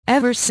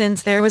Ever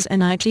since there was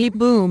an IT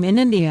boom in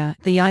India,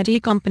 the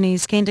IT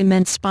companies gained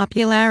immense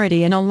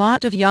popularity and a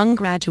lot of young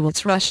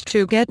graduates rushed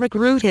to get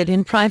recruited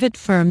in private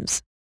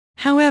firms.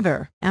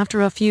 However,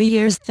 after a few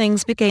years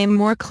things became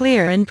more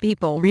clear and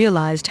people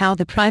realized how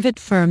the private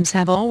firms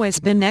have always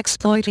been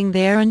exploiting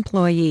their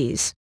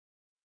employees.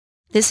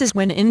 This is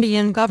when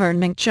Indian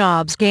government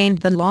jobs gained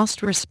the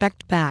lost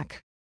respect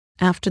back.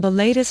 After the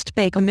latest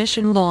pay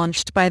commission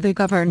launched by the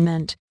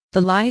government, the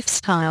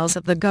lifestyles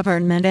of the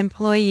government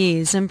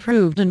employees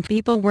improved and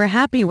people were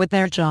happy with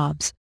their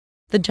jobs.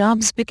 The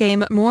jobs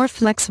became more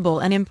flexible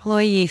and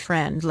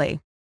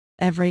employee-friendly.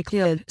 Every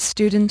kid,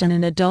 student and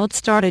an adult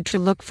started to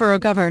look for a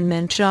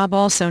government job,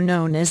 also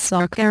known as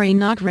Sarkari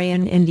Naukri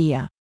in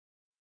India.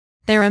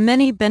 There are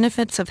many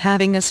benefits of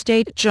having a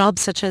state job,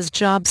 such as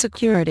job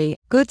security,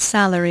 good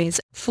salaries,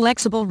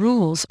 flexible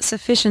rules,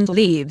 sufficient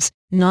leaves,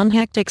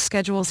 non-hectic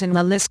schedules, and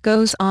the list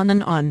goes on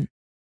and on.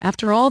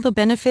 After all the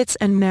benefits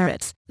and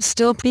merits,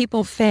 still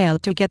people fail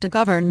to get a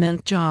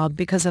government job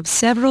because of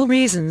several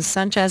reasons,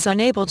 such as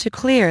unable to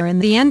clear in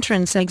the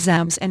entrance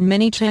exams, and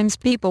many times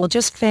people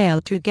just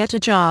fail to get a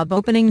job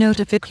opening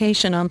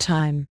notification on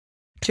time.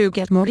 To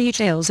get more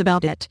details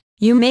about it,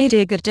 you may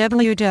dig at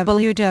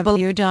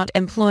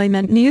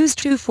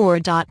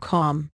www.employmentnews24.com.